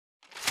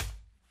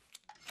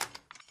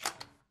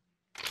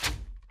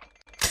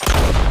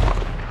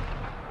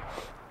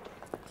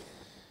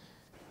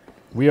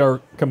We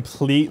are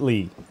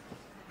completely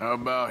How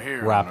about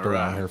here? wrapped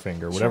around her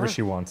finger. Whatever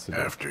she wants to do.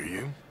 After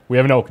you. We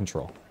have no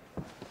control.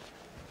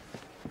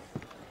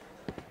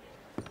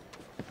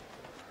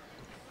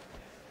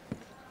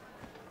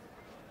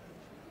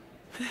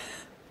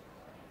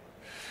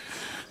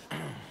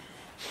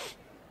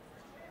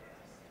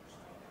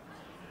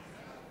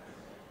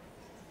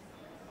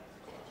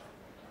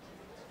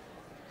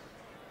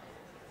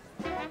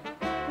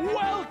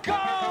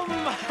 Welcome!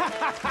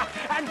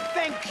 And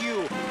thank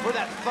you for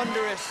that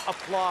thunderous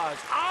applause.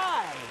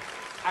 I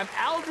am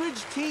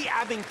Aldridge T.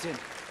 Abington,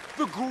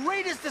 the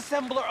greatest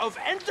assembler of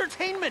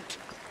entertainment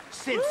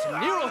since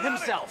Nero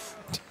himself.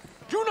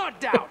 Do not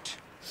doubt.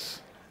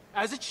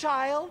 As a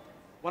child,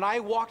 when I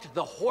walked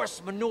the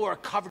horse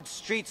manure-covered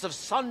streets of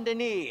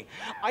Saint-Denis,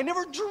 I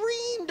never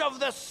dreamed of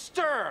the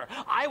stir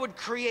I would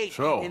create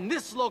in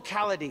this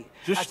locality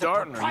just as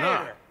starting a or not?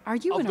 proprietor Are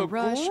you in a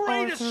rush, the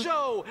greatest Arthur?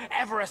 show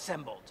ever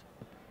assembled.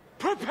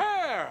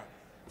 Prepare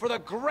for the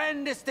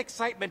grandest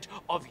excitement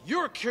of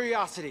your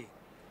curiosity.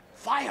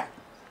 Fire,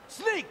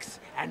 snakes,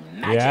 and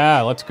magic.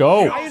 Yeah, let's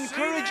go. I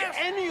encourage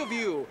any of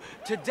you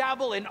to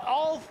dabble in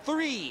all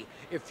three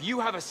if you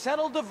have a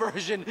settled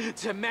aversion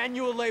to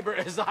manual labor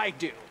as I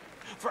do.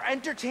 For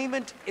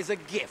entertainment is a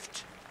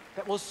gift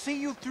that will see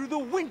you through the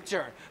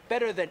winter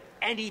better than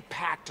any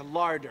packed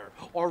larder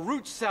or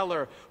root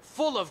cellar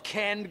full of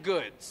canned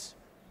goods.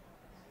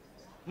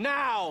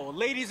 Now,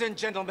 ladies and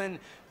gentlemen,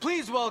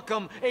 please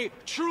welcome a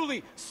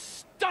truly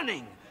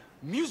stunning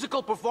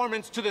musical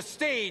performance to the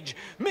stage,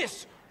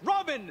 Miss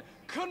Robin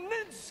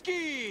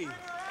Koninsky.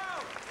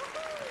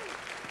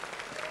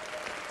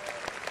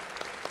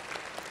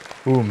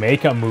 Ooh,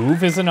 make a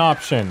move is an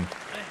option.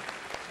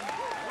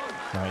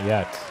 Not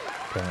yet,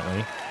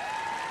 apparently.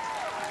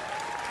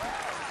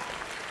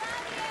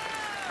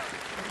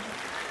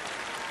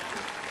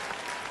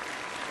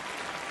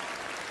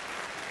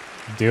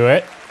 Do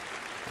it.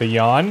 The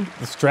yawn,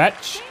 the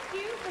stretch,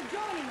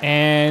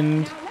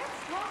 and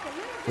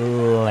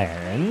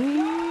land.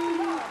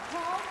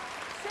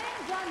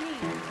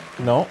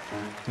 No,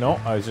 no,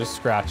 I was just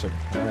scratching.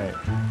 All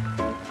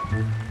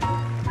right.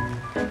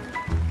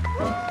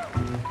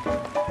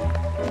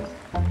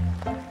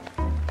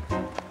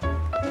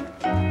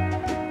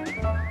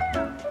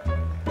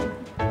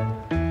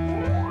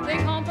 They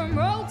come from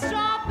Rogue,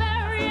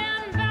 Strawberry,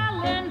 and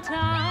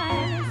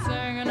Valentine,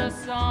 singing a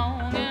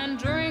song and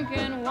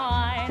drinking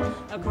wine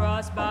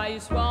across Bayou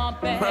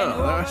Swamp and Well,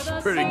 that's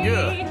pretty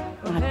good.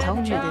 I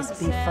told you this'd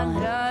be fun.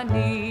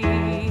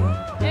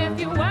 If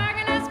your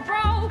wagon is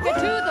broken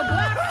to the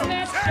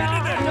blacksmith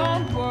shop,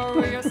 don't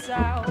worry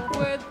yourself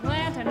with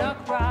planting a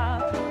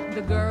crop.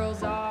 The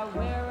girls are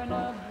wearing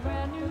a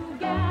brand new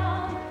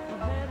gown,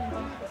 heading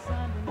to the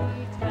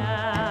Sunday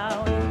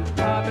town.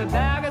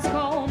 Carpetbaggers,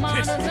 coal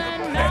miners,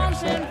 and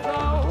mountain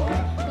folk,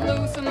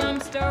 loosen them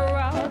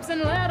stirrups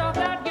and let off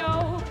that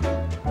yoke.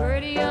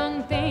 Pretty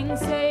young things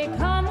say,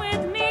 come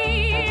with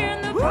me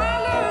in the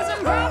parlors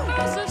and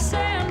brothers of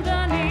Saint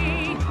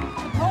Denis.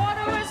 The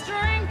porter is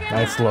drinking.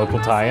 Nice local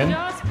tie-in.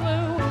 Just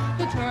flew.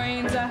 The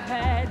trains are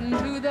heading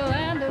to the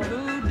land of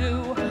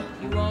voodoo.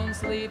 You won't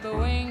sleep a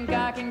wink,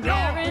 I can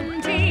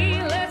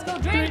guarantee. Let's go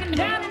drinking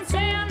down in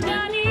Saint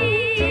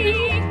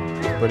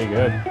Denis. Pretty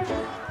good.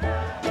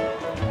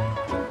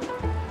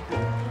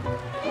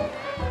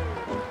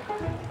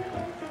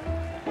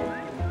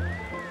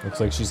 Looks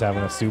like she's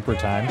having a super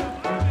time.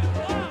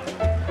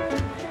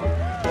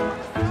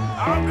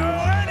 I'll go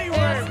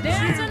anywhere with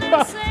Dancing you.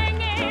 and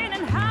singing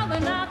and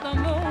howling at the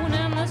moon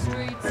in the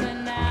streets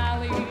and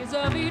alleys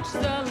of each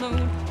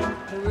saloon.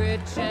 The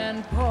rich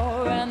and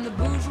poor and the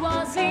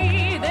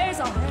bourgeoisie, they's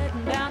all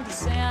heading down to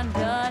Saint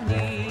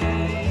Denis.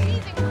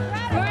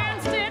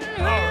 France didn't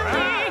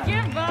really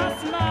give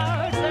us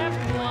much,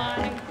 except wine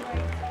and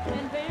grapes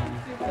and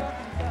fancy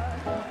fucking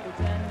such.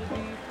 Pretend to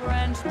be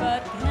French,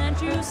 but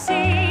can't you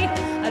see?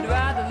 I'd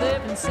rather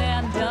live in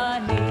Saint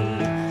Denis.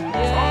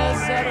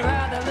 Yes, I'd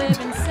rather live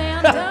in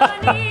Saint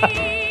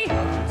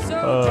Denis. So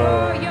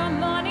draw your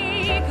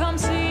money, come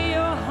see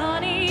your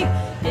honey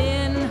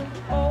in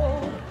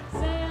old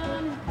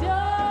Saint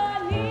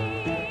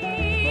Denis.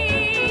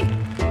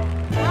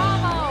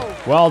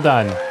 Bravo! Well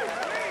done.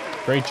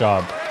 Great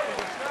job.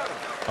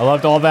 I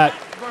loved all that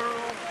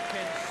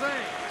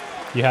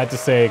you had to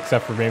say,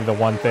 except for maybe the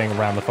one thing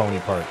around the phony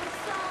part.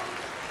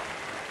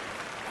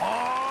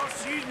 Oh,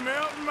 she's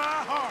melting my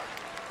heart.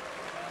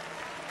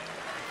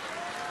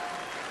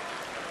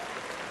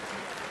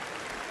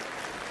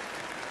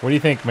 What do you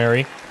think,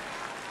 Mary?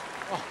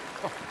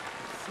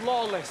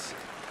 Flawless.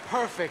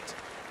 Perfect.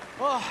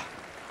 Oh,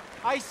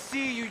 I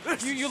see you.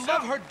 You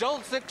love her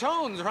dulcet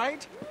tones,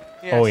 right?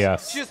 Yes. Oh,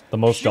 yes. Just The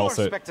most pure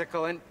dulcet.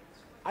 spectacle, and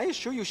I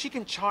assure you, she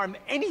can charm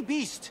any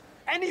beast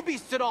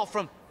at all,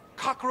 from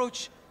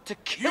cockroach to You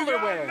killer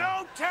got whale.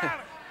 no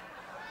talent.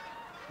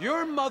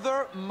 Your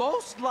mother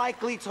most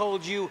likely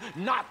told you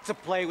not to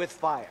play with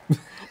fire,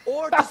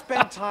 or to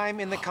spend time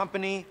in the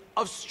company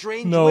of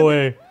strange No women.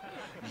 way.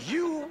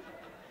 You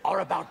are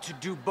about to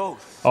do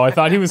both. Oh, I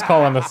thought he was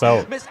calling us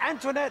out. Miss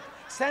Antoinette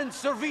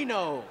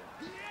Sanservino.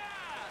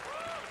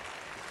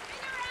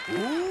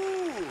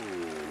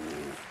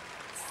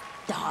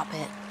 Stop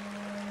it.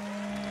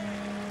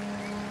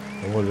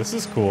 Oh, this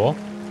is cool.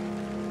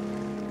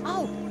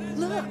 Oh,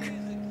 look.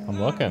 I'm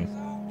looking.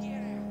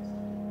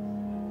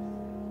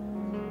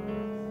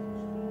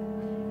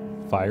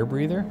 Fire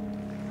breather?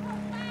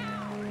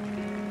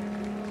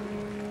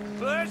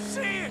 Let's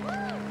see it.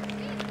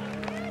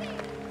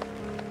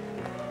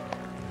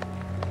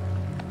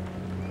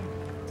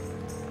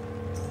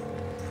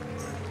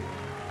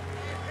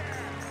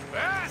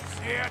 That's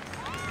it.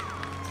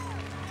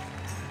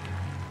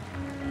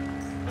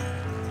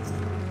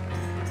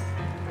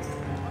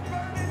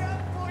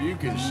 You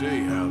can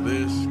see how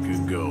this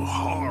could go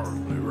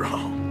horribly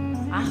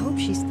wrong. I hope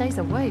she stays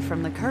away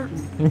from the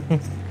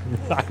curtain.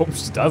 I hope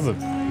she doesn't.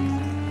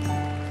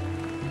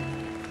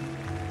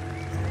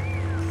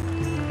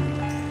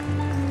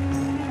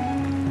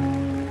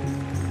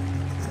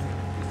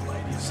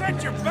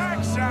 Set your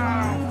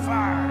backside on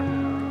fire.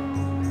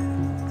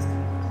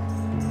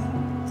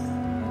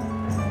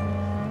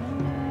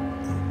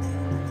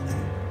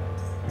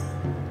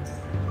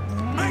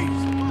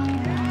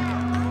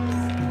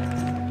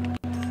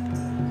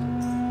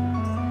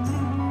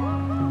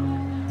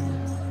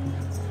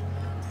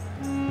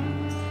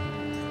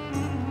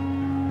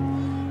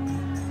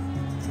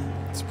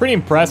 It's pretty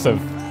impressive.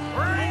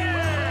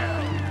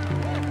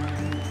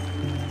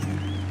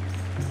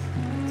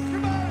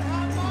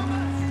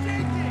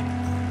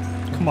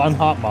 Come on,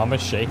 hot mama,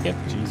 shake it.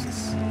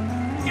 Jesus.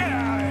 Get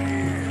out of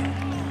here.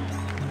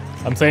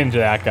 I'm saying to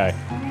that guy.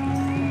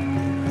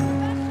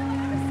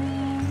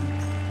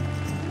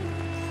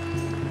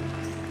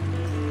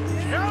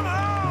 Come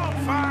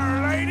on,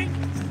 fire lady.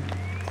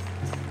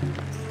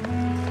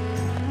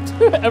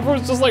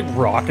 Everyone's just like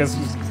raucous,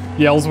 just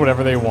yells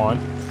whatever they want.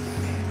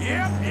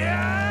 Yep,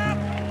 yep.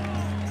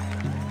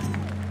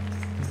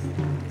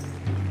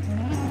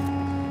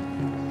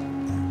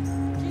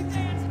 Keep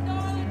dancing,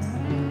 darling.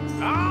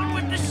 On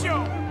with the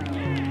show.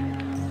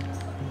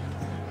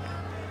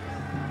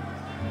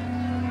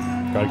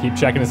 Gotta keep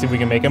checking to see if we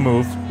can make a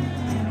move.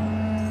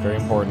 Very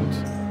important.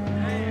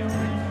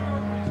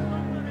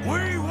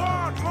 We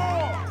want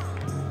more.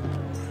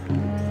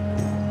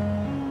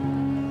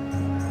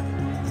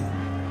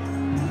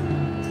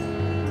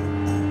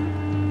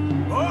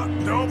 Oh,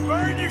 don't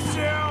burn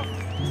yourself.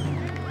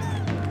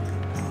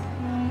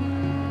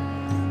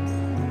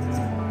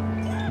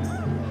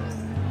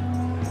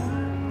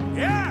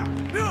 Yeah,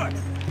 do it.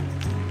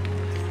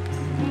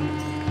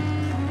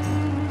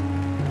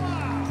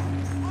 Wow,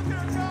 look at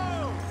her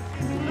go.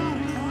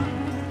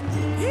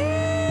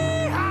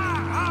 Yee-haw,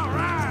 all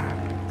right.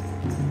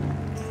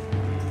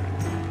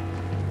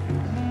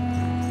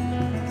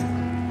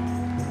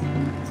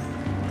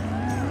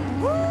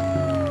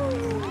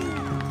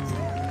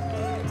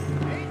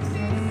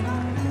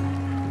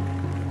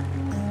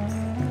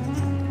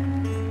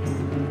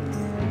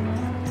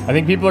 I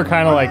think people are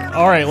kind of like,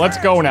 all right, let's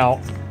go now.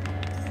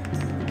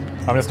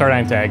 I'm gonna start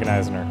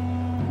antagonizing her.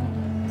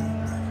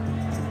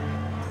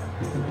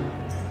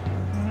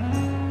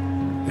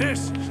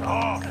 This is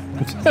awful.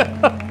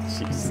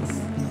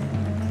 Jesus.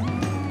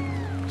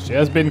 She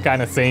has been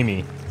kind of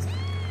samey.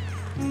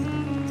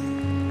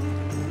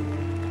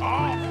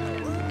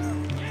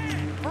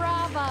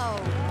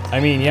 Bravo. I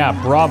mean, yeah,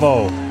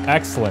 bravo.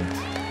 Excellent.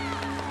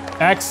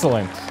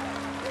 Excellent.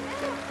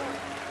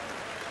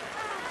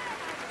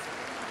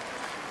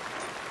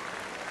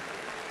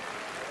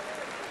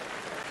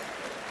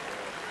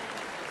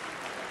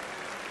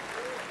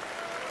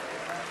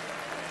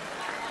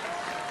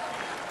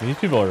 These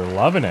people are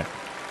loving it.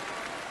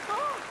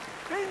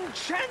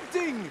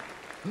 Enchanting!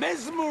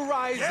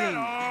 Mesmerizing!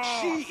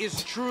 off. She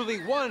is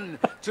truly one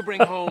to bring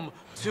home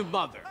to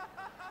mother.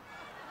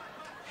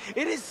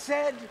 It is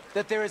said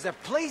that there is a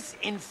place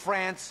in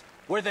France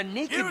where the Give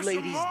naked us some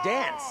ladies more.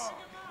 dance.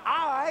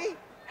 I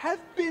have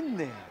been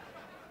there.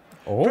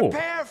 Oh,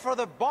 Prepare for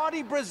the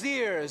body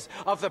brasiers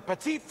of the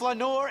Petit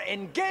Flaneur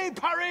in Gay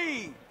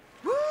Paris!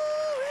 Woo,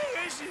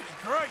 this is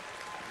great.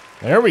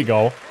 there we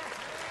go.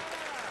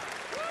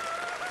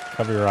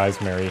 Cover your eyes,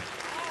 Mary.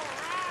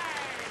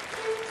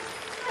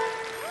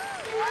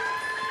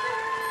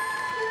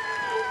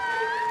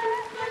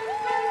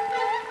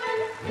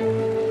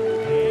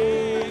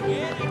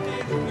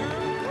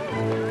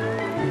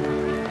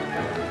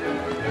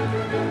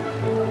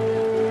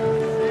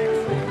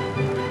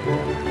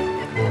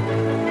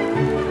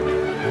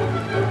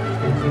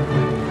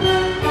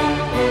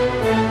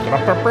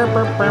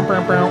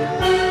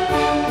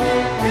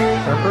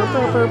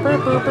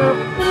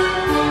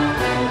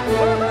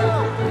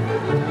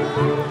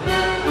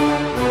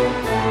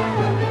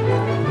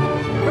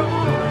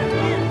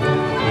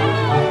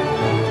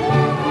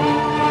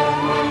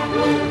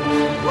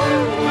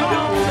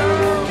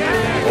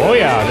 Oh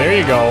yeah, there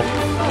you go.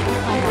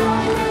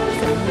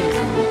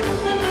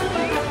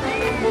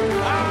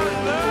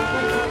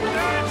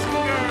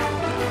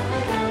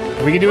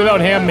 We can do without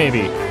him,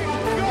 maybe.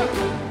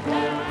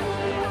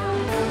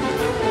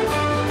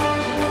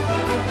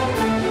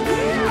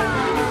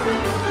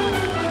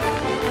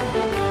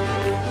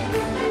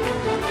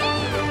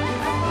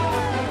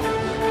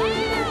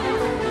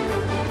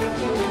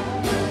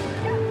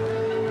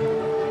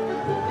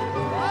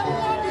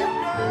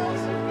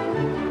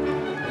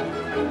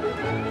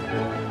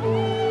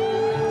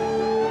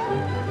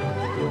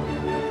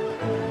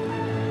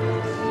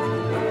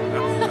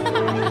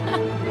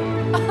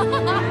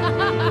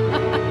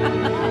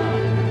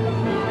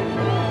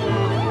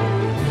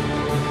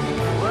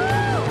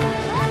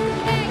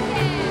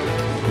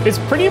 It's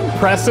pretty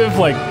impressive,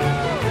 like,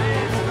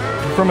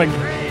 from a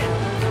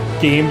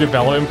game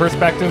development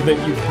perspective,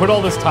 that you put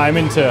all this time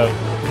into,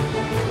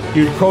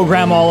 you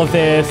program all of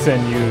this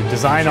and you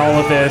design all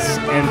of this,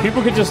 and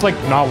people could just, like,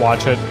 not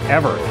watch it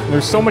ever.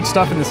 There's so much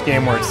stuff in this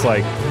game where it's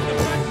like,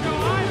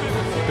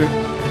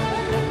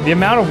 the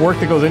amount of work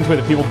that goes into it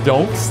that people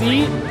don't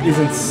see is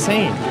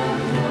insane.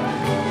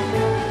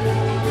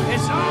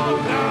 It's all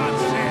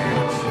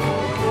nonsense.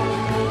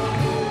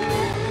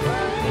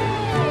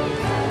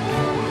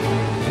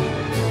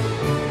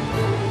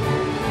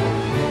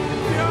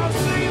 Y'all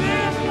see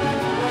this?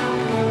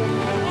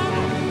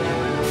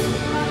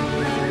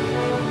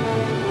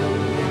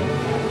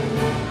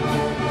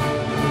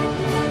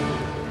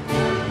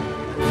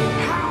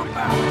 How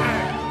about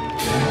that?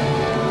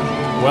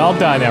 Well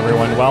done,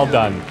 everyone. Well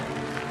done.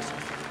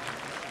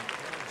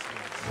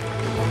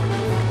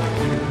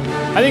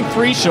 I think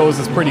 3 shows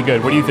is pretty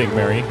good. What do you think,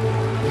 Mary?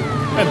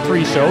 And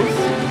 3 shows?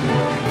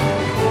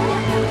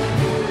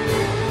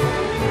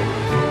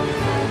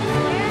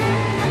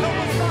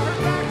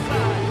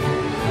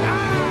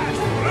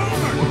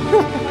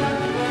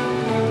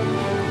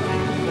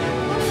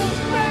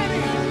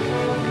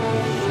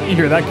 You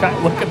hear that guy?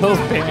 Look at those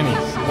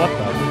panties. What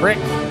the frick?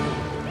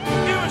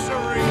 Give us a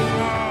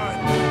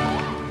refund.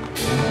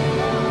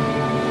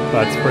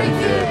 That's pretty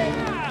good.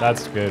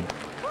 That's good.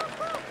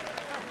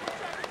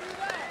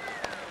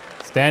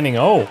 Standing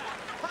O.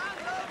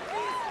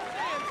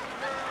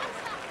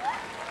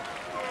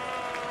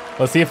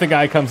 Let's see if the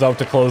guy comes out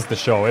to close the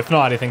show. If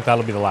not, I think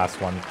that'll be the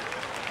last one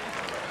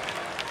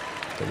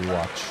that we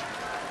watch.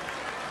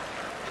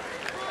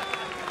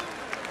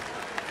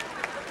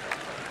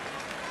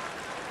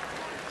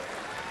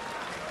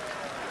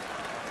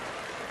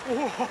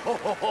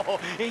 Whoa,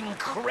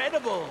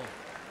 incredible!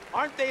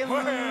 Aren't they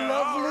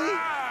lovely?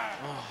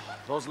 Oh,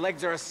 those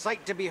legs are a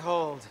sight to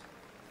behold.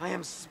 I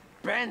am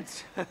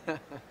spent.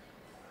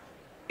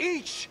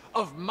 Each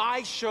of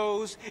my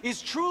shows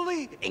is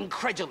truly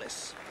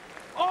incredulous,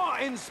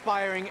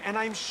 awe-inspiring, and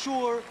I'm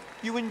sure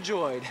you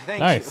enjoyed. Thank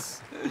Nice.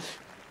 you.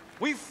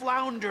 We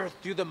flounder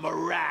through the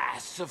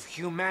morass of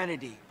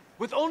humanity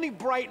with only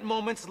bright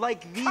moments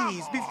like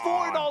these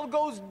before it all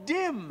goes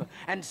dim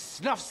and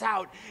snuffs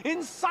out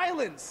in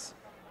silence.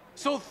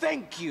 So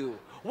thank you.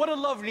 What a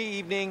lovely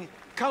evening.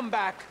 Come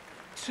back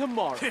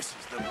tomorrow. This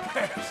is the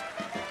best.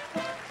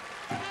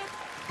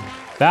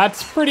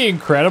 That's pretty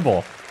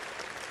incredible.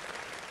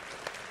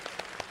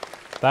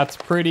 That's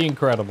pretty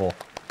incredible.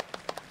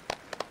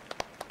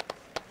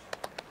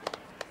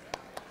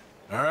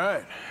 All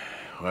right.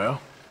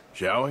 Well,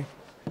 shall we?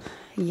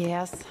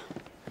 Yes.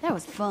 That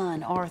was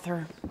fun,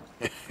 Arthur.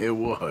 It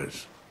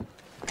was.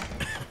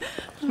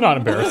 Not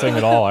embarrassing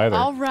at all either.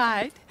 All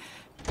right.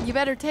 You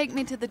better take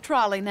me to the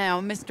trolley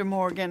now, Mr.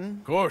 Morgan.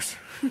 Of course.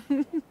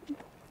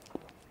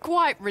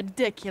 Quite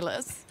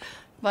ridiculous,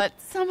 but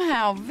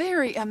somehow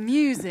very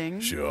amusing.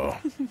 Sure.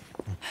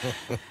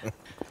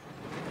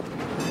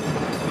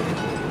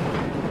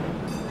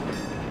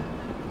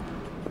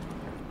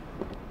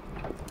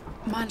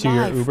 My To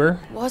your life Uber?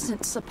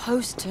 wasn't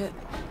supposed to...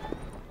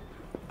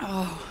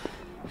 Oh.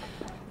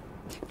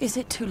 Is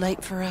it too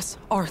late for us,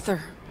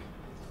 Arthur?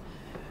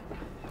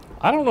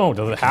 I don't know.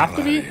 Does it have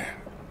to be? I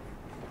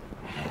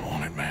don't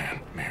want it, man,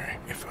 Mary.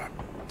 If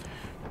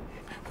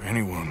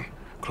anyone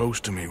close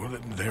to me, well,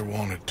 they're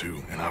wanted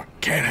to, and I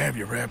can't have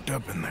you wrapped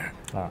up in there.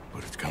 Ah.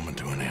 But it's coming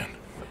to an end.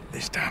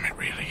 This time it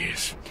really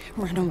is.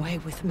 Run away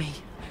with me,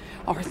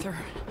 Arthur.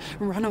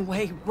 Run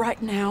away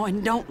right now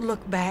and don't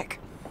look back.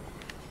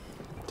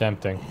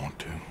 Tempting. I want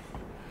to.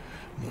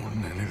 More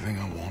than anything,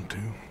 I want to.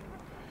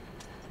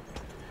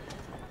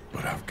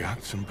 But I've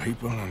got some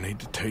people I need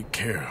to take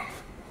care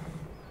of.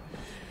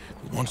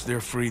 Once they're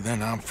free,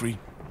 then I'm free.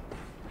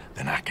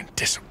 Then I can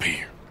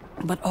disappear.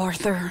 But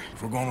Arthur...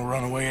 If we're gonna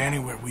run away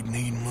anywhere, we'd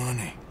need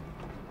money.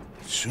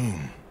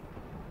 Soon,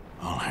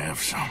 I'll have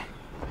some.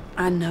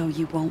 I know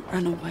you won't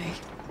run away.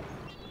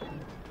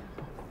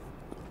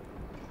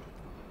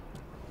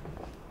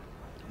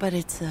 But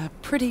it's a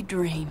pretty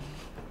dream.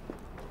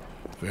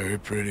 Very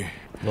pretty.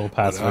 A little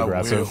passive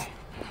aggressive.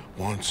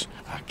 Once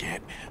I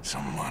get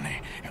some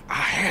money. I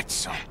had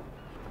some.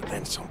 But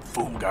then some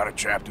fool got it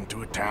trapped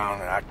into a town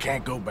that I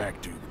can't go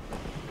back to.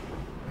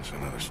 That's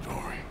another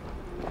story.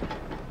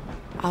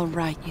 I'll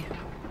write you.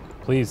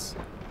 Please.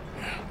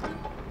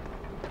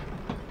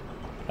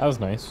 That was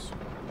nice.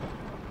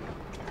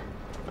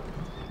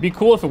 Be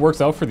cool if it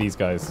works out for these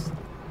guys.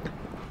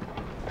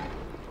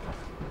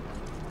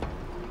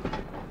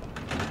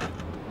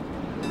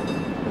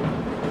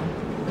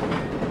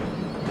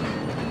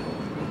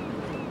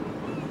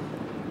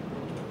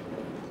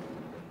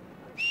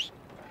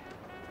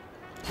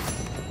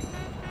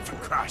 For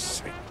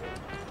Christ's sake.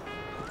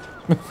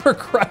 For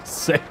Christ's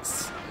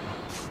sakes.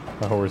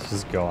 My horse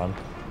is gone.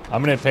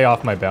 I'm gonna pay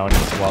off my bounties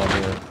while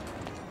I'm here.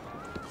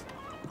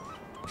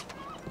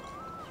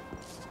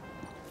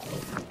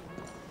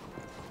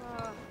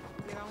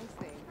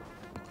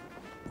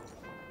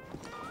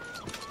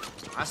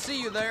 I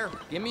see you there.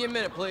 Give me a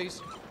minute,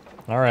 please.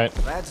 All right.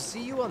 Glad to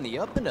see you on the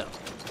up and up.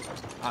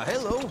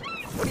 Hello.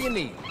 What do you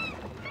need?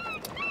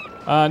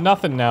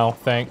 Nothing now,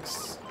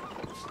 thanks.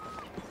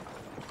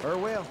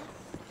 Farewell.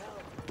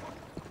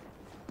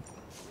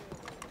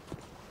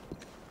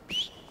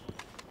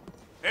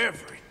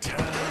 Every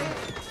time.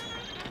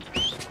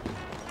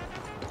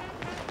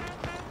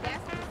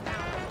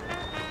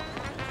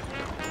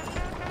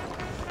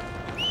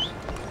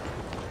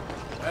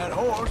 That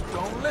horse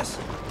don't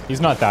listen. He's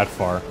not that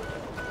far.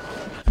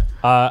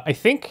 I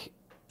think...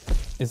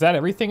 Is that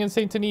everything in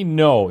Saint Denis?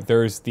 No,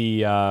 there's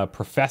the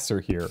professor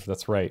here.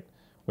 That's right.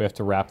 We have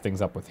to wrap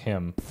things up with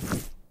him.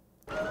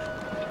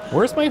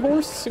 Where's my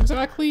horse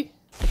exactly?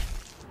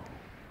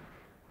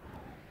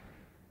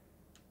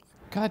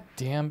 God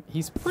damn,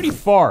 he's pretty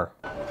far.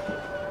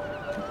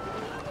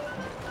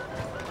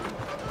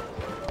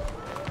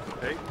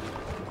 Hey.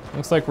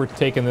 Looks like we're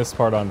taking this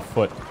part on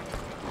foot.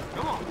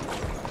 Come on.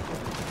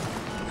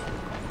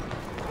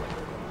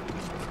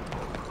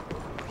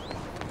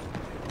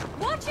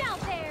 Watch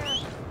out there!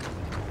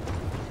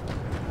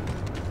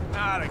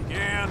 Not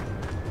again.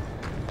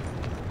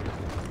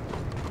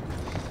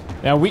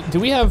 Now, do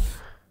we have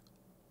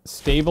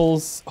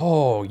stables?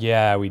 Oh,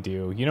 yeah, we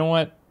do. You know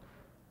what?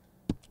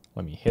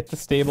 Let me hit the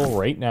stable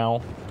right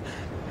now.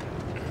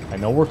 I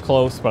know we're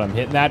close, but I'm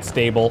hitting that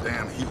stable.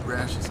 Damn heat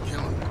rash is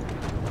killing me.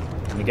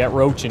 I'm gonna get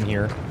Roach in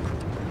here.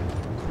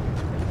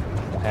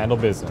 We'll handle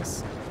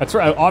business. That's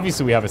right.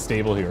 Obviously, we have a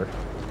stable here.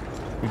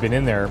 We've been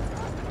in there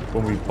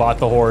when we bought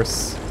the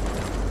horse,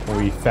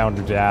 when we found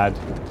her dad.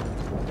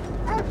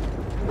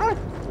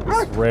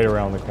 It's right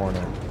around the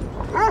corner.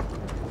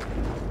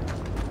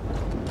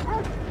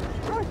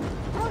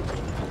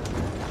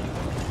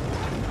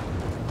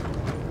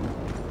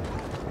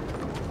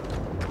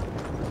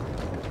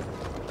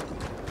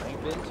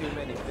 Ain't been too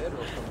many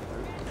federals coming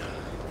through.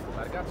 But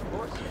I got some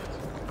horses.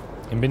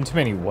 And been too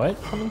many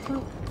what coming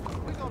through?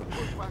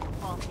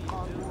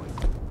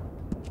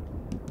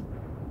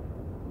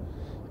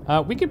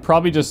 We could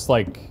probably just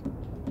like...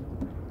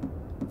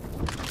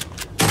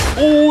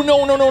 Oh,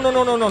 no, no, no, no,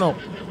 no, no, no, no.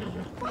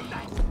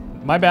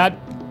 My bad.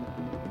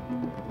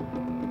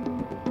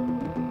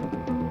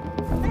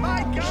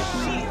 My God!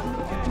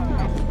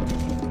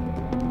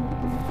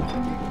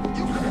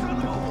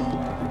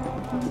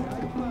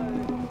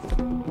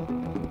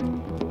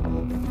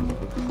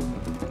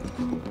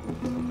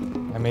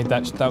 I made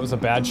that was a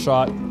bad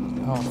shot.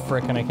 Oh,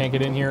 frickin', I can't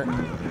get in here.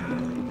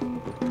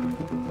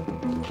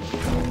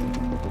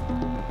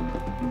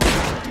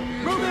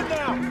 Move in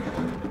now!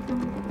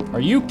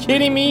 Are you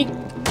kidding me?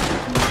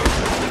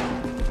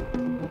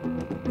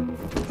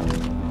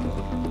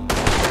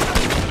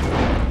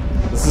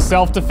 This is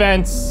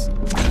self-defense.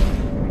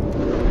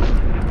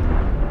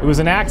 It was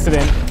an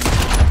accident.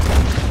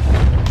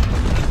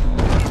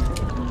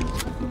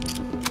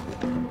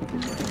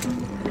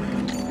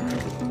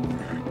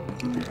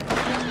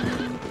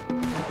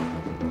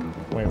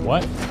 Wait,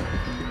 what?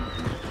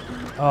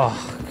 Oh,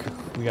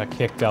 we got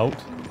kicked out.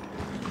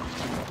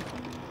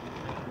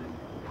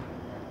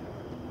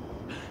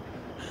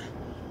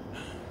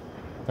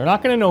 They're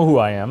not gonna know who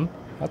I am.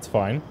 That's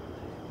fine,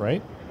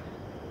 right?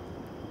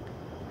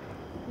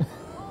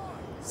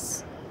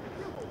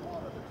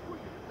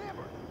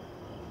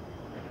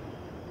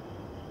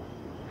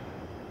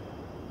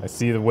 I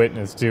see the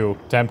witness too.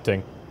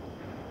 Tempting.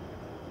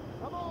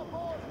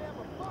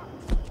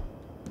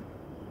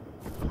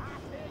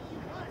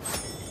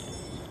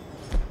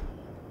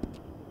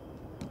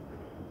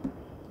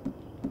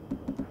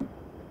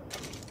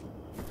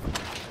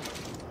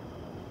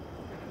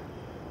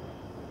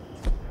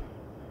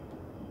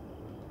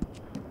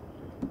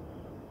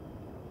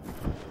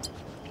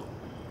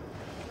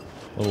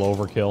 A little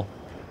overkill.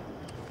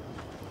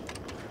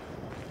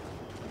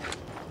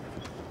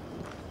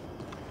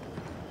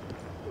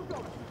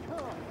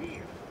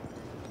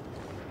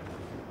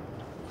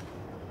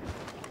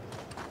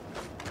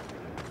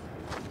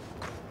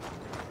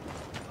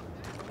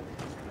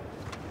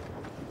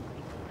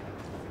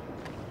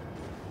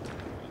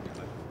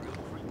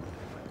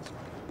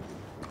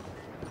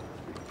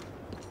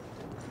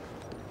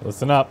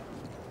 Listen up.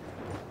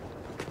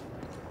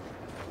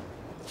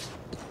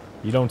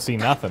 You don't see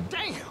nothing.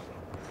 Damn!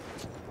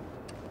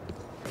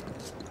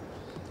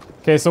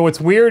 Okay, so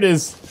what's weird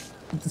is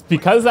it's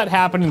because that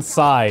happened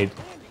inside,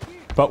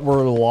 but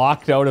we're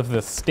locked out of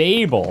the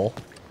stable.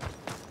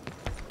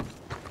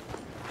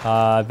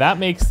 That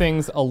makes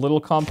things a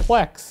little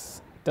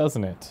complex,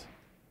 doesn't it?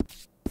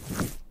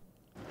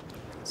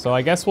 So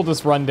I guess we'll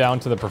just run down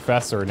to the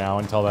professor now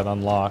until that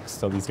unlocks,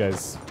 till these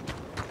guys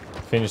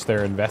finish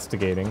their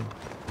investigating.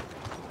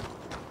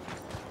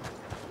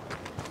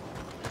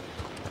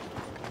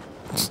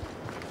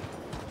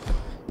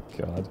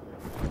 God.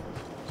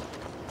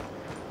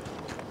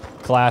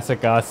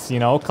 Classic us, you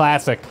know,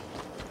 classic.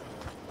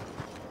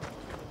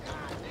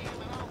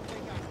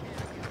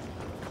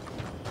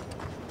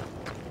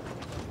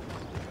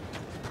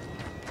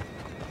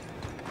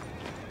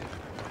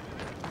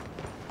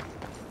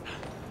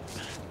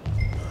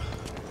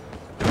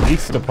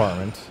 Police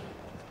department.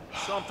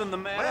 Something the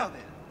matter?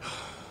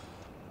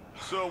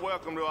 So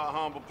welcome to our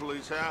humble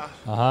police house.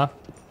 Uh-huh.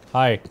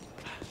 Hi.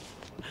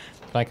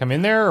 Can I come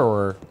in there,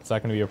 or is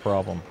that going to be a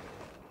problem?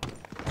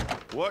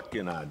 What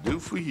can I do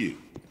for you?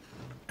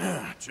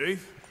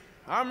 Chief,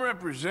 I'm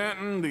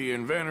representing the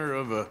inventor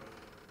of a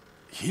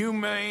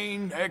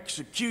humane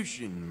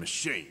execution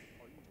machine.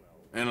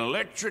 An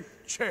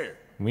electric chair.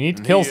 We need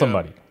to kill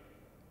somebody.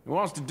 He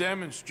wants to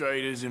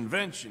demonstrate his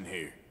invention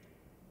here.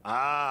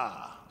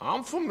 Ah,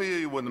 I'm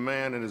familiar with the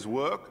man and his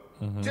work.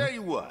 Tell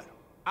you what,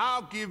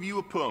 I'll give you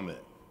a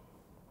permit.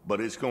 But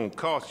it's gonna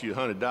cost you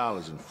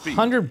 $100 in fees.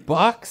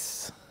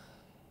 $100?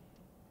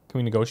 Can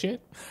we negotiate?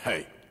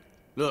 Hey,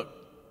 look,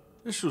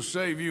 this will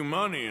save you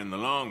money in the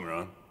long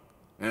run.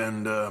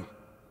 And,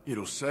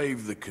 it'll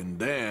save the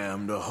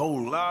condemned a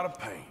whole lot of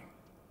pain.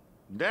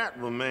 That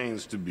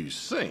remains to be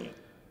seen.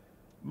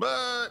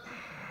 But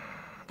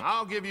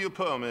I'll give you a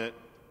permit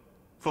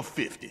for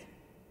 50.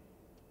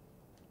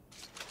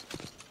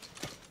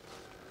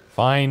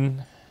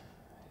 Fine.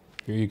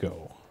 Here you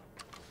go.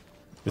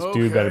 This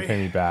dude better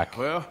pay me back.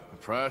 Well, the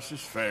price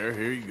is fair.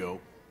 Here you go.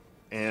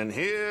 And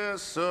here,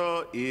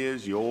 sir,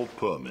 is your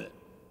permit.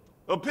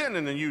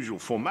 Pending the usual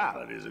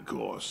formalities, of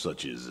course,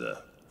 such as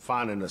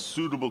finding a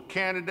suitable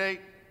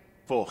candidate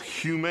for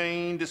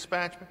humane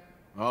dispatchment.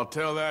 I'll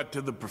tell that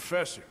to the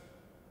professor.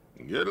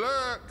 Good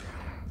luck.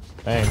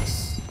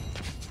 Thanks.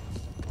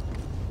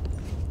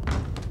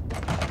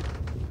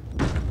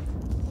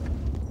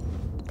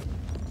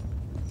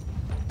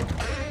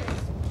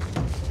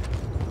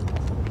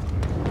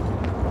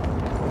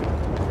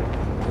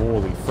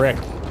 Holy frick.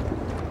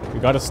 We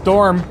got a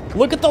storm.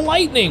 Look at the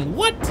lightning.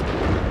 What?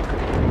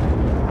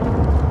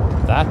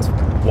 That's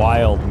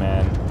wild,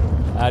 man.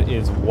 That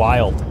is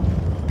wild.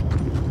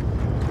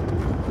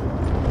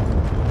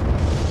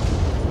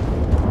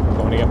 I'm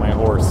going to get my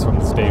horse from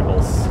the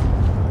stables.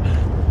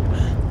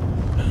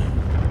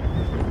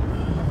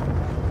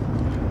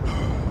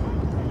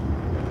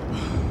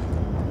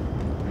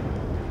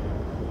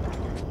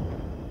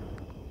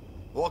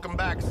 Welcome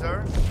back,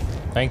 sir.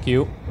 Thank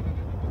you.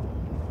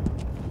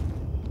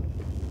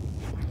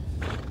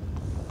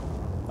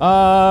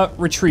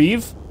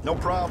 Retrieve. No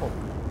problem.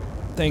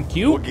 Thank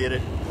you. We'll get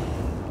it.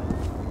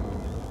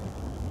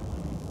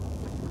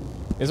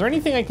 Is there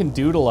anything I can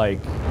do to,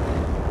 like...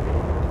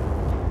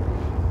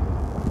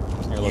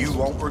 Here, You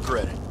won't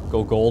regret it.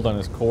 Go gold on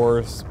his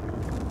cores.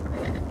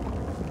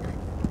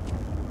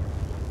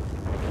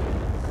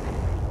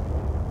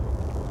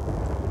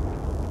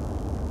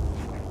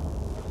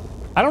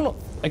 I don't know.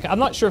 Like, I'm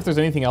not sure if there's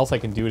anything else I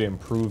can do to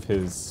improve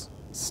his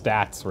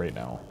stats right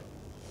now.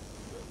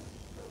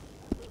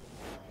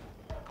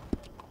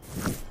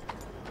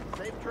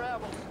 Safe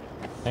travels.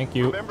 Thank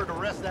you. Remember to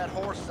rest that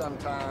horse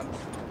sometimes.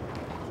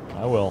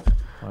 I will.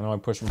 I know I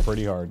push him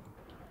pretty hard.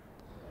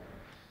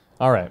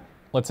 All right.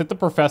 Let's hit the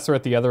professor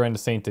at the other end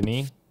of Saint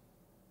Denis.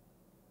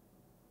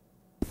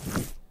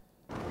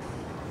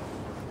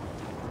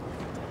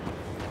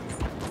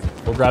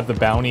 We'll grab the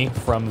bounty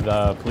from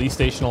the police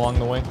station along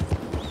the way.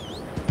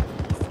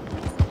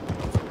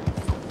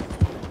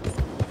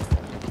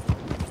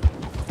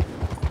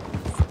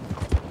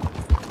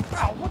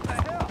 Ow, what the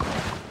hell?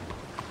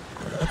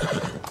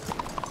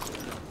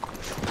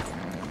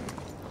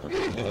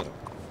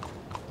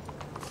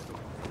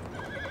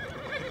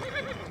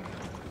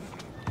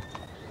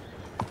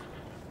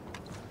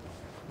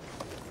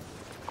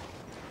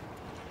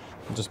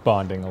 Just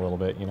bonding a little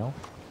bit, you know?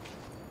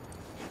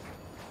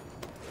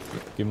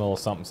 Give him a little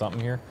something something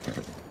here.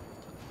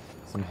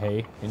 Some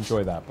hay.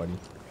 Enjoy that, buddy.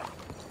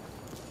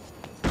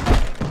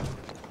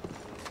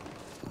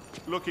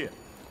 Look here.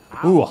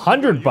 Ooh,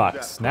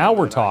 $100. Now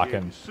we're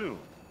talking.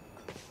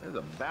 There's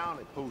a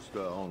bounty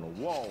poster on the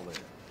wall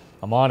there.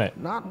 I'm on it.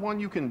 Not one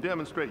you can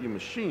demonstrate your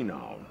machine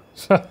on.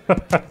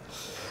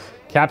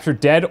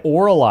 Captured dead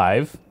or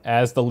alive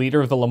as the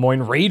leader of the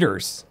Lemoyne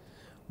Raiders.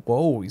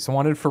 Whoa, he's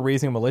wanted for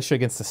raising a militia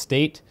against the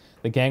state.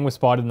 The gang was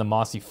spotted in the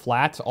Mossy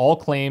Flats. All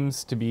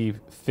claims to be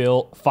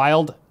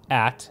filed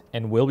at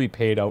and will be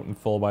paid out in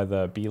full by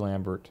the B.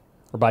 Lambert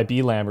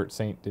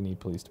Saint Denis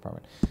Police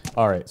Department.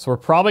 All right, so we're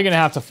probably gonna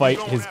have to fight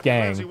his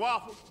gang.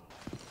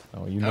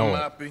 Oh, you know it.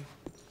 Might be.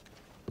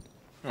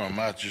 Or I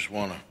might just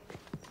want to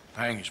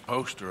hang his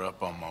poster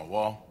up on my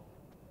wall.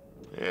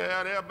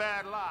 Yeah, they're a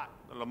bad lot,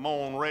 the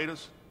Lemoyne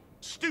Raiders.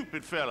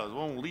 Stupid fellas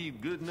won't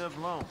leave good enough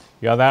alone.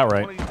 You got that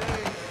right. One of these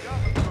days, the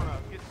government's gonna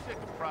get sick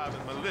of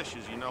private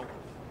militias, you know.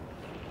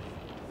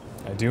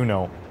 I do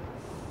know.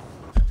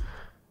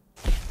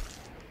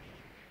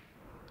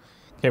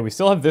 Okay, we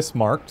still have this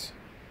marked.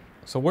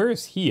 So where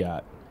is he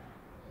at?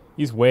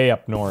 He's way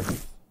up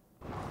north.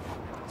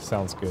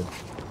 Sounds good.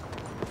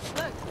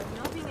 Look,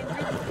 nothing in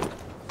Britain.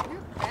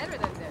 You're better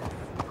than this.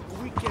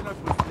 We cannot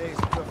replace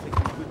perfectly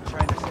good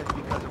China set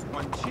because of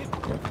one chip.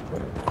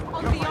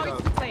 On the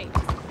oyster plate.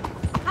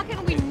 How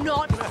can we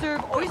not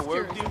serve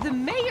oysters? The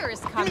mayor is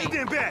coming.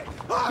 Get back!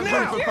 Now!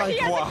 Here, he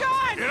has a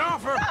gun! Get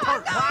off her,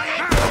 Perk!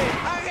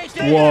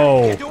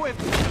 Whoa.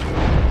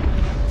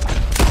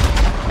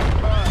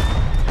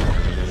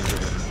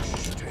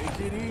 Take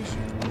it easy.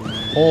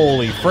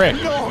 Holy frick.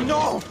 No,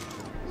 no!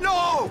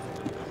 No!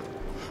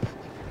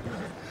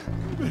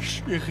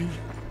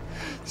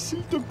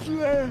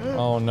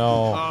 Oh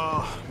no.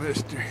 Oh,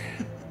 mister.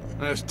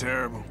 That's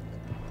terrible.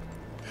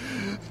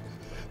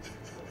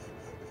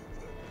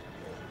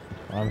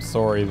 I'm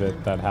sorry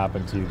that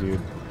happened to you,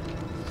 dude.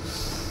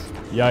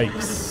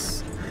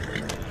 Yikes.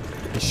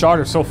 He shot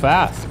her so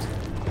fast.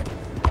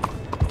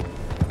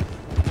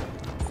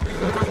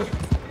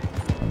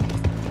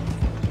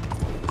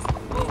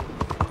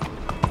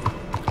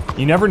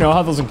 You never know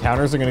how those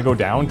encounters are gonna go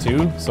down,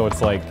 too, so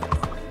it's like...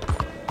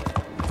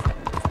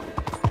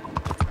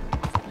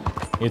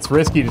 It's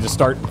risky to just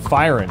start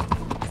firing.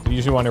 You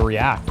usually want to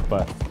react,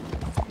 but...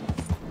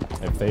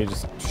 If they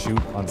just shoot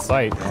on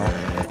sight,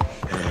 well...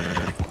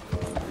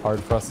 Hard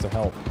for us to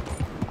help.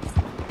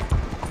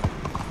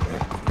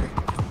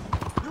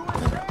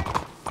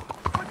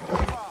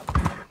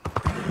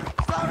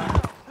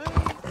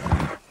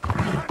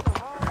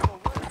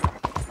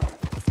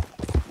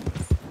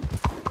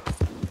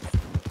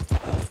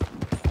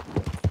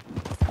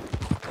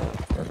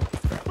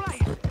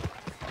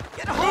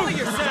 Get a hold of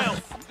yourself!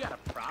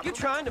 You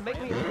trying to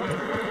make me...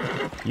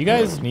 You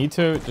guys need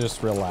to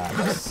just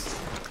relax.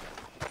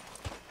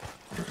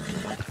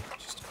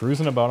 Just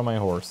cruising about on my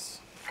horse.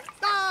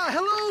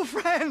 Hello,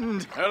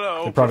 friend.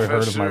 Hello, They probably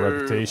heard of my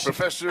reputation.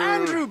 Professor...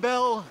 Andrew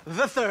Bell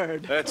the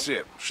Third. That's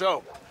it.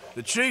 So,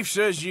 the chief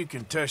says you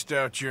can test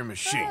out your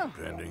machine,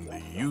 pending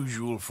the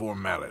usual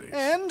formalities.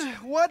 And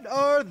what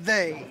are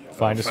they?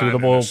 Find a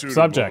suitable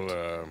subject.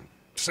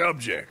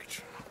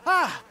 Subject.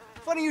 Ah,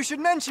 funny you should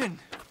mention.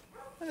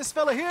 This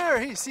fella here,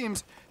 he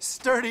seems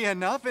sturdy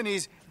enough, and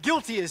he's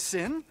guilty as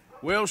sin.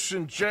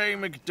 Wilson J.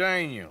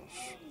 McDaniels.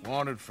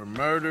 Wanted for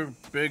murder,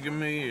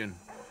 bigamy, and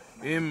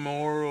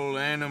immoral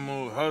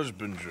animal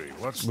husbandry.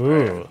 What's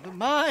that? The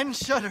mind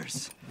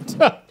shudders.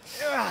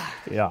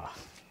 Yeah.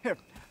 Here,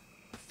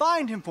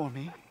 find him for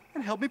me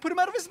and help me put him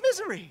out of his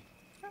misery.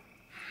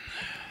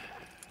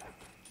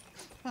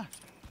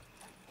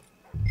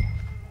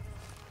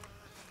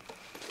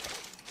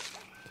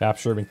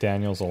 Capture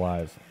McDaniels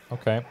alive.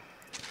 Okay.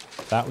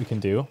 That we can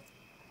do.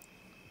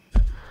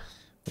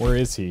 Where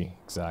is he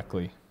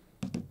exactly?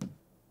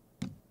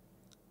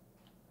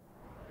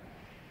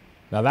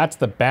 Now that's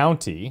the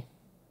bounty.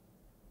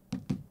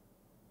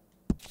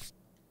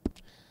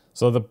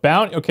 So the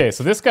bounty... Okay,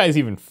 so this guy's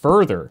even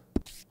further.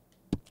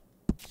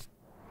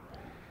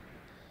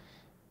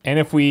 And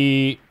if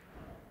we...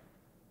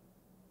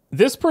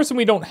 This person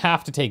we don't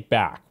have to take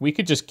back. We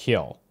could just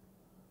kill.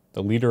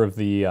 The leader of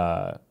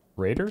the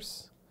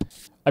raiders?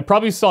 I'd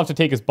probably still have to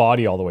take his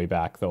body all the way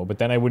back, though. But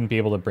then I wouldn't be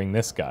able to bring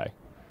this guy.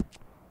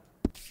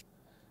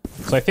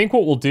 So I think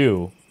what we'll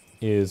do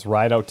is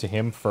ride out to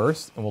him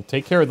first. And we'll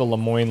take care of the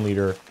Lemoyne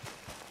leader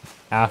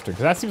after.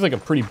 Because that seems like a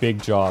pretty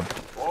big job.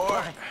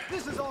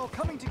 This is all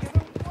coming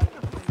together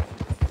wonderfully.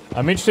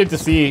 I'm interested to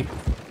see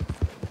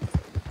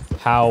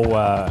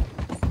how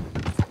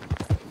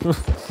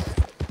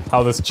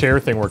how this chair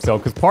thing works out.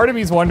 Because part of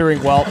me's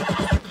wondering, well,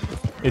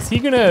 is he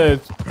going to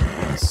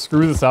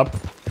screw this up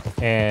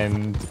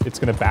and it's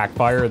going to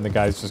backfire and the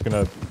guy's just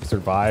going to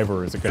survive?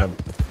 Or is it going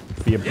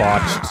to be a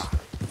botched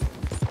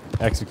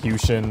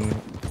execution?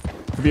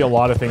 Could be a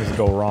lot of things that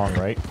go wrong,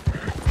 right?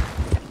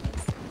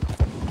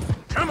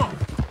 Come on!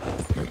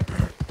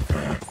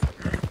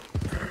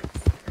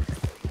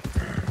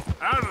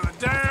 Out of the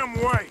damn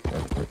way!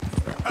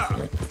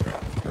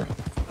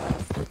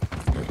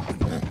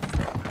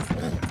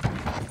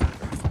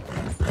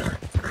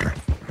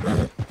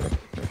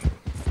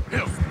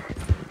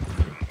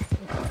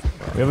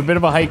 We have a bit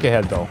of a hike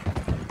ahead, though.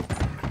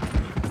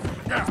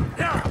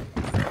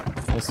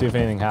 We'll see if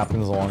anything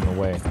happens along the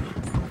way.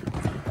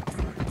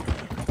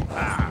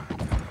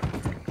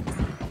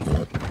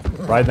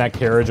 Riding that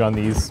carriage on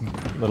these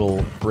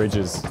little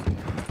bridges.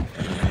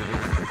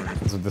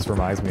 That's what this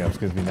reminds me of. It's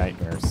going to be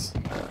nightmares.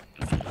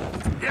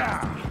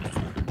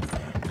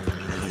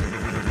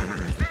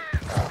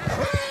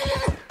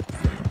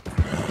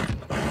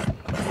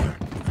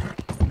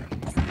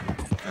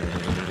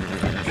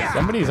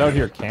 Somebody's out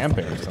here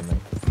camping or something.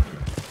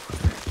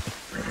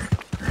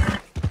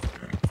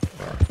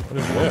 What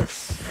is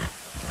this?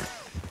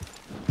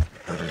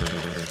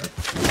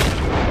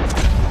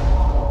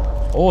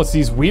 Oh, it's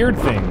these weird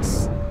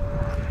things.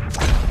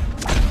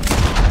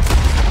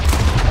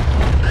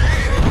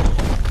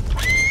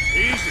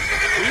 Easy,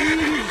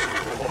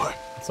 boy.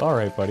 It's all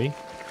right, buddy.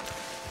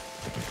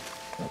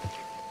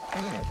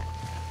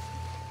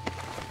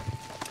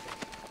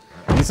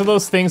 These are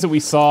those things that we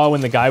saw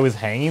when the guy was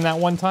hanging that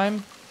one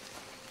time.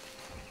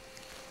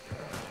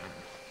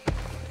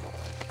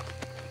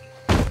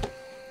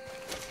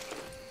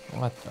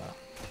 What the?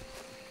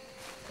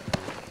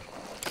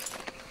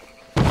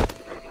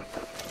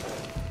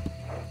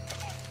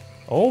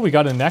 Oh, we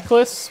got a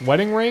necklace,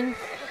 wedding ring.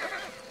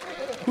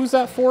 Who's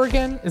that for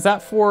again? Is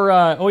that for,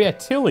 oh yeah,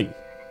 Tilly.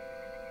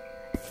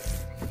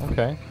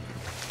 Okay.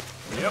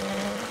 Yep.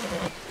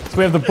 So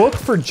we have the book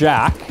for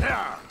Jack.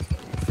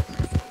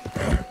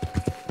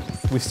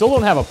 We still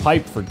don't have a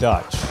pipe for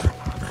Dutch.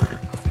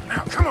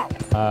 Now, come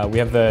on. We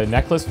have the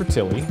necklace for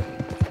Tilly.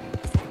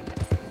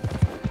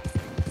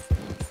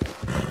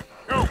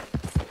 Go.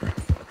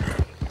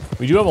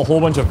 We do have a whole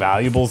bunch of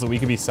valuables that we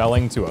could be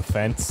selling to a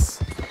fence.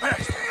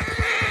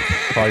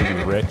 Probably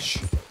be rich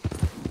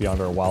beyond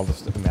our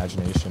wildest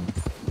imagination.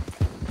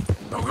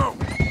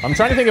 I'm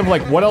trying to think of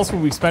like what else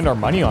would we spend our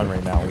money on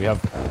right now. We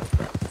have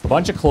a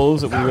bunch of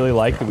clothes that we really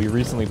like that we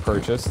recently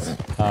purchased.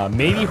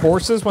 Maybe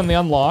horses when they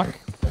unlock.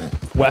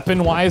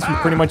 Weapon-wise, we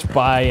pretty much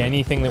buy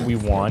anything that we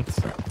want.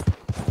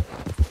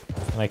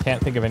 And I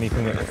can't think of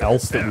anything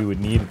else that we would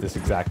need at this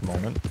exact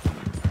moment.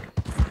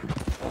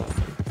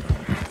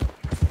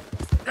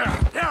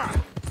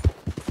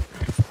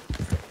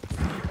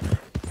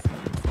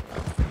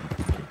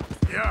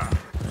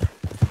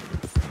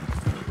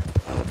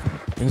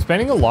 I'm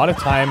spending a lot of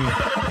time...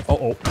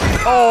 Oh,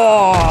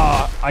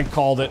 I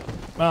called it.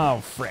 Oh,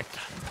 frick.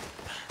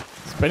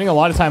 Spending a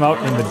lot of time out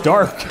in the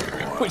dark,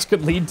 which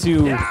could lead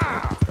to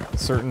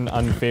certain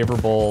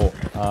unfavorable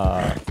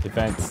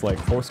events like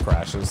horse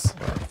crashes.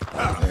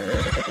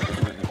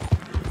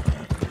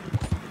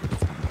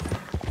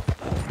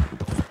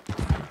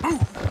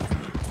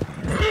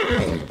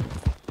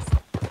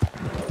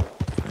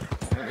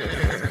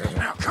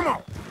 Now, come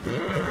on.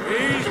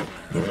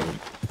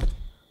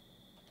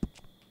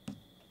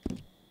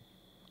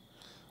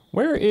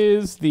 Where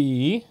is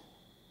the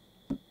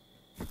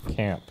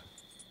camp?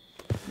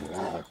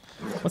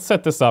 Let's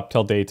set this up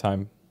till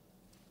daytime.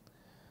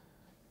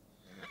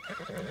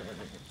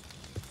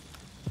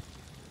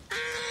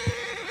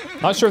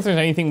 Not sure if there's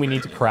anything we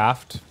need to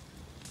craft.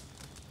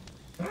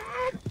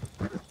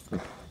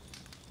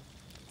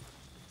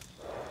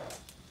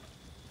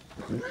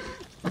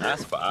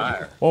 Nice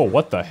fire. Oh,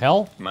 what the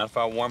hell? Mind if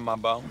I warm my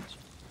bones?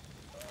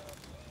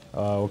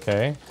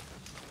 Okay.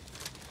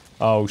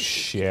 Oh,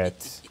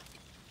 shit.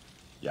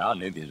 Y'all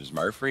knew this was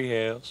Murphy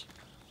Hills.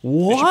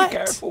 What? You should be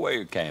careful where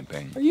you're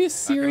camping. Are you I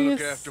serious?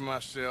 can look after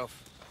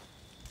myself.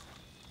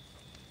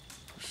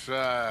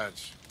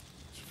 Besides,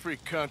 it's a free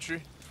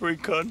country. Free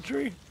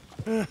country?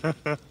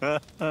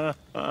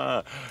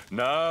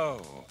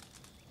 No.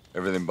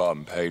 Everything bought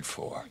and paid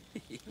for.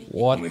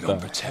 What we the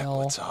gonna protect hell?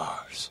 what's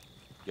ours.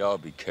 Y'all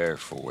be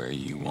careful where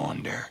you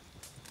wander.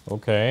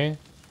 Okay.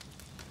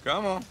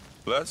 Come on,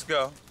 let's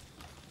go.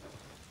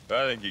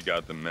 I think you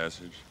got the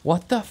message.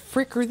 What the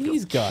frick are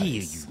these guys?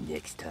 Kill you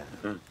next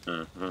time.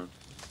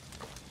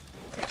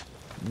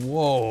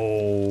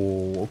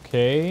 Whoa,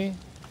 okay.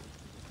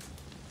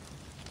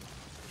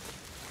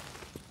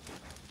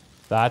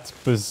 That's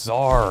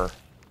bizarre.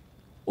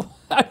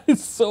 That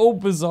is so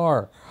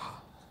bizarre.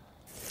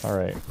 All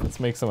right,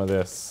 let's make some of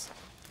this.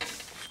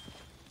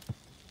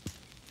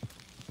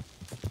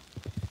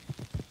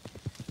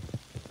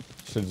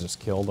 Should have just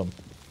killed him.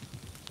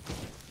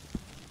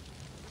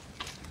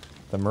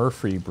 The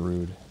Murphy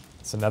Brood.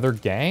 It's another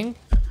gang?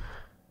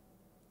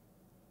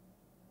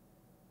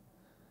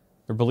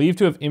 They're believed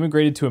to have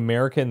immigrated to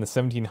America in the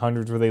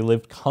 1700s where they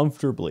lived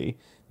comfortably.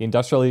 The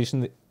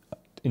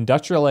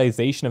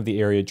industrialization of the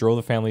area drove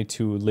the family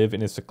to live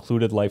in a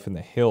secluded life in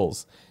the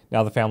hills.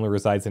 Now the family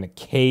resides in a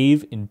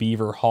cave in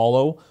Beaver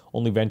Hollow,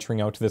 only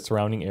venturing out to the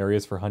surrounding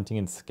areas for hunting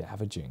and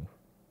scavenging.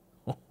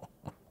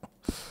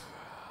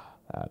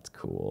 That's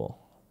cool.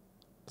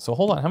 So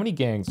hold on, how many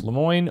gangs?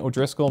 Lemoyne,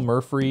 O'Driscoll,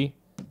 Murphy,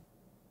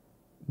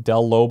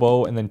 Del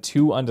Lobo, and then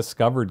 2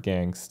 undiscovered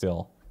gangs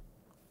still.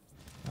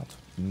 That's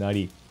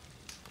nutty.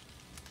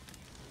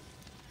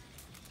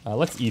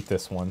 Let's eat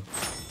this one.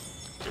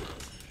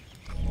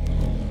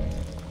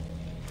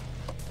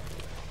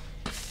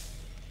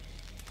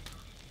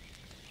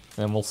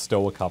 And we'll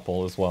stow a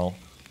couple as well.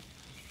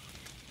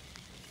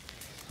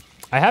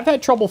 I have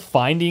had trouble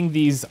finding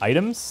these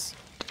items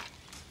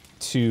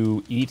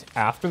to eat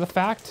after the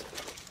fact,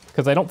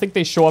 because I don't think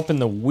they show up in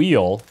the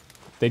wheel.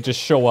 They just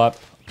show up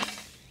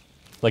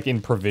like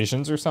in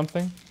provisions or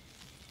something.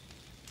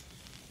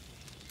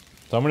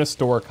 So I'm going to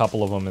store a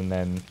couple of them and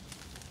then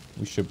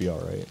we should be all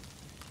right.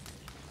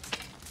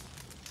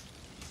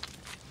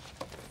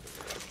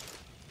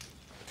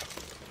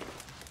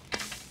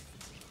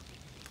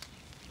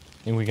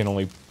 And we can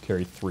only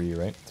carry 3,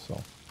 right?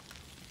 So.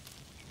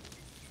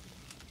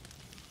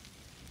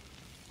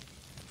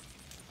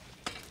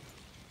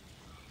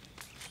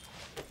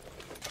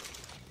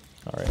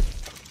 All right.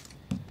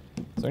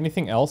 Is there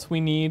anything else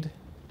we need?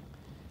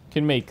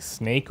 Can make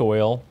snake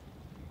oil.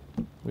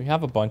 We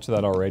have a bunch of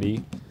that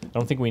already. I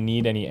don't think we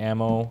need any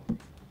ammo.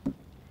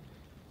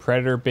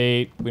 Predator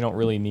bait, we don't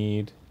really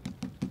need.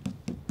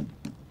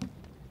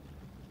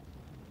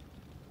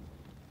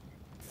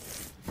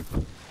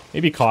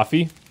 Maybe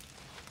coffee.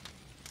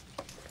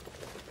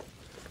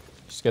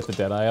 Just get the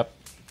Deadeye up.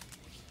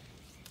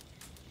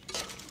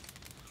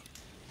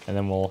 And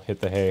then we'll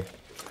hit the hay.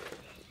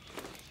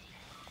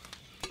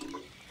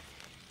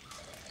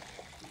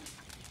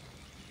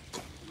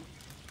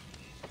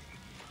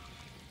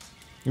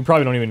 We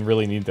probably don't even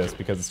really need this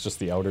because it's just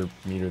the outer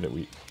meter that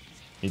we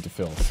need to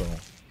fill, so.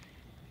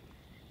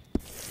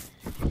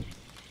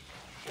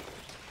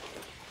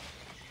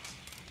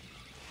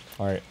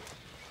 Alright.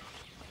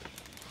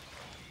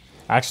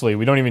 Actually,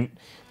 we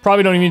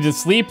probably don't even need to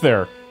sleep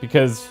there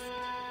because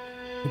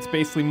it's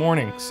basically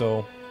morning,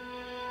 so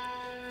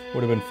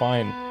would have been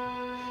fine.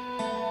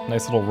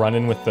 Nice little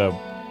run-in with the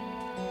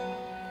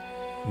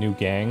new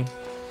gang.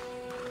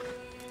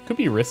 Could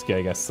be risky,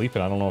 I guess,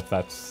 sleeping. I don't know if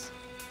that's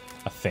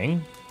a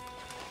thing.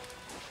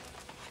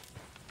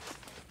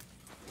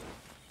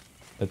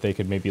 That they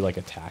could maybe, like,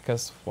 attack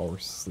us while we're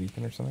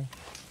sleeping or something.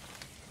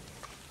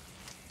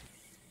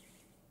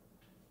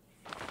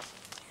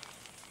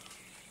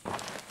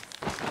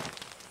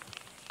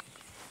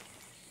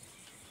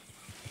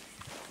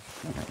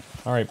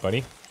 All right,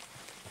 buddy.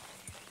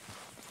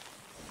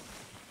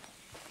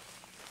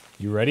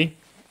 You ready?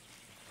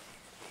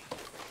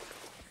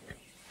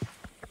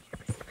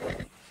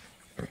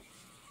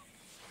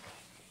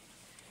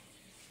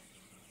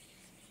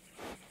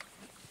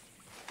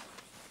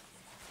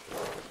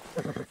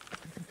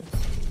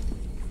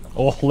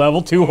 Oh,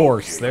 level 2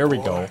 horse. There we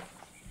go.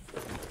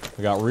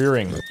 We got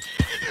rearing. One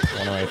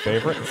of my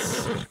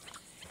favorites.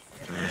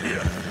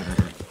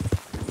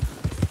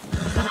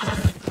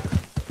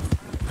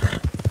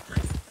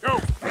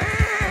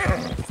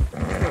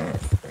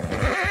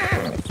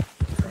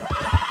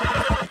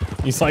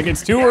 He's like,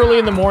 it's too early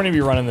in the morning to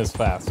be running this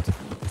fast.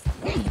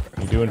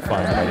 You're doing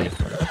fine, buddy.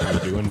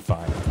 You're doing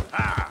fine.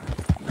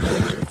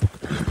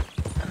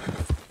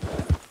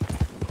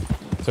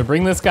 So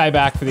bring this guy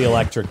back for the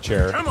electric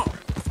chair.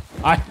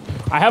 I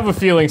have a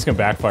feeling it's gonna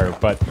backfire,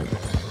 but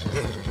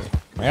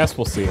I guess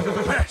we'll see.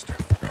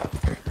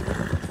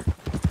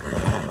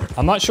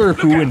 I'm not sure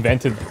who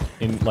invented,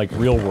 in like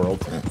real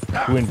world,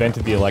 who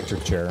invented the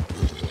electric chair.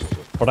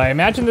 But I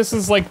imagine this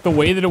is like the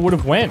way that it would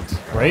have went,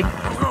 right?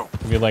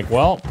 You'd be like,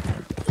 well,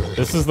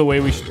 this is the way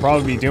we should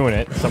probably be doing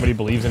it. Somebody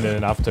believes in it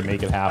enough to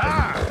make it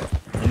happen.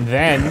 And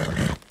then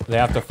they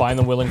have to find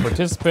the willing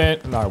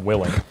participant. Not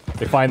willing.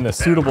 They find the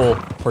suitable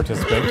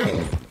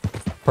participant.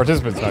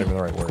 Participant's not even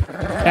the right word.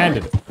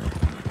 Candidate.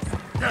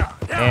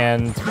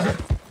 And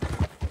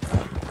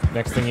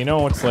next thing you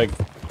know, it's like,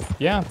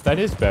 yeah, that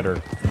is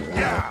better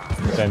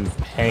than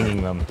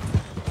hanging them.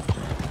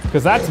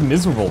 Because that's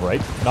miserable,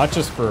 right? Not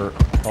just for...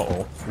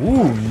 Uh-oh.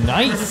 Ooh,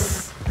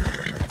 nice!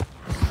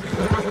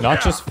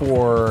 Not just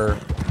for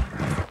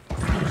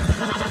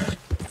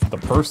the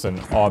person,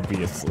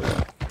 obviously,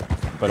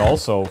 but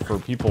also for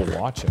people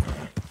watching.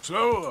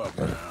 Slow up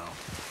now.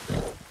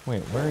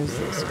 Wait, where is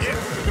this?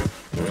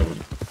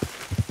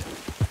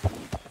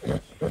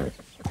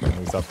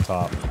 He's up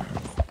top.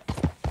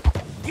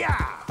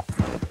 Yeah.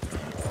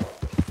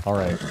 All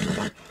right.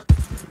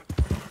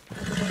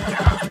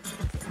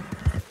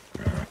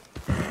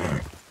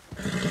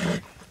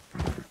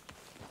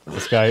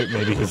 This guy,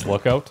 maybe his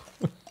lookout.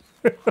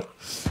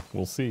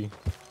 We'll see.